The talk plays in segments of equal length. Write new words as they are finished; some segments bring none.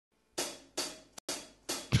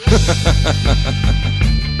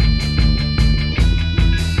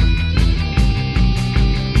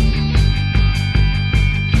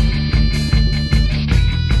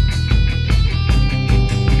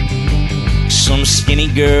Some skinny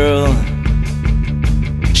girl,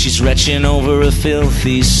 she's retching over a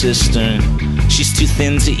filthy cistern. She's too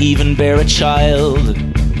thin to even bear a child,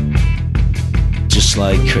 just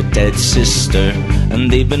like her dead sister. And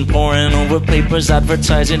they've been poring over papers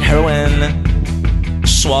advertising heroin,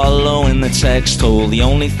 swallowing the text told, the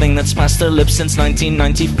only thing that's passed their lips since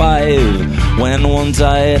 1995, when one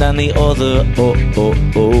died and the other,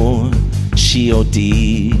 she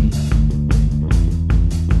OD'd.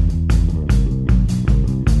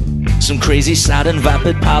 Some crazy, sad and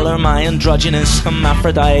vapid pallor, my androgynous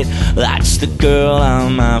hermaphrodite. That's the girl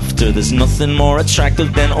I'm after. There's nothing more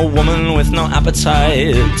attractive than a woman with no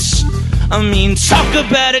appetites. I mean, talk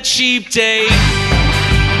about a cheap date.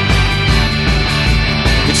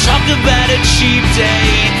 Talk about a cheap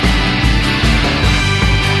date.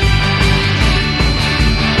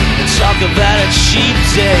 Talk about a cheap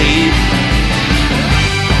date.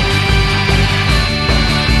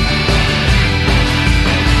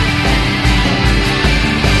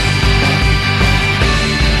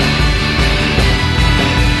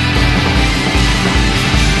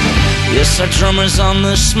 Yes, our drummer's on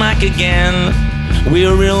the smack again.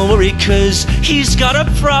 We're real worried cause he's got a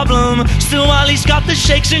problem. Still, while he's got the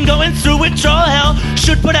shakes and going through withdrawal hell,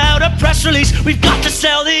 should put out a press release. We've got to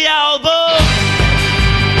sell the album.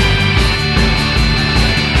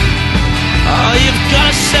 Oh, you've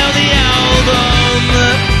got to sell the album.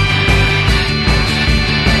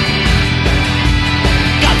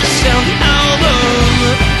 Got to sell the album.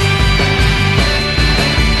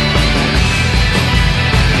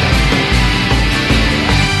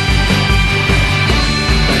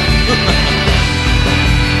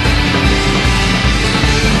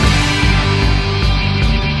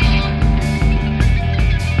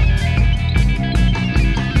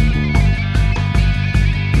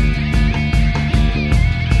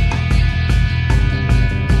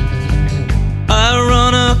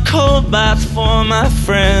 Cold bath for my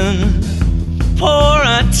friend, pour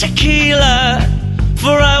a tequila,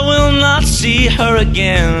 for I will not see her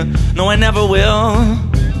again. No, I never will.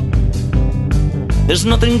 There's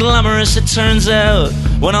nothing glamorous, it turns out,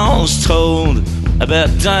 when all's told about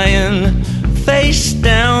dying face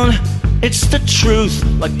down. It's the truth,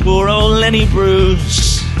 like poor old Lenny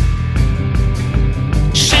Bruce.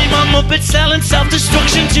 Shame on Muppets selling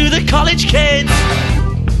self-destruction to the college kids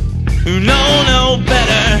who know no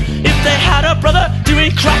better. If they had a brother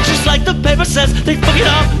doing crack just like the paper says, they fuck it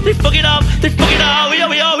up, they fuck it up, they fuck it up. We oh,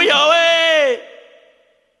 eh.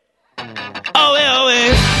 Oh,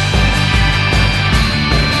 eh.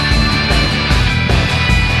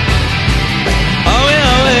 Oh,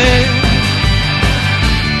 eh.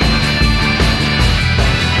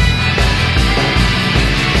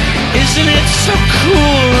 Isn't it so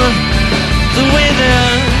cool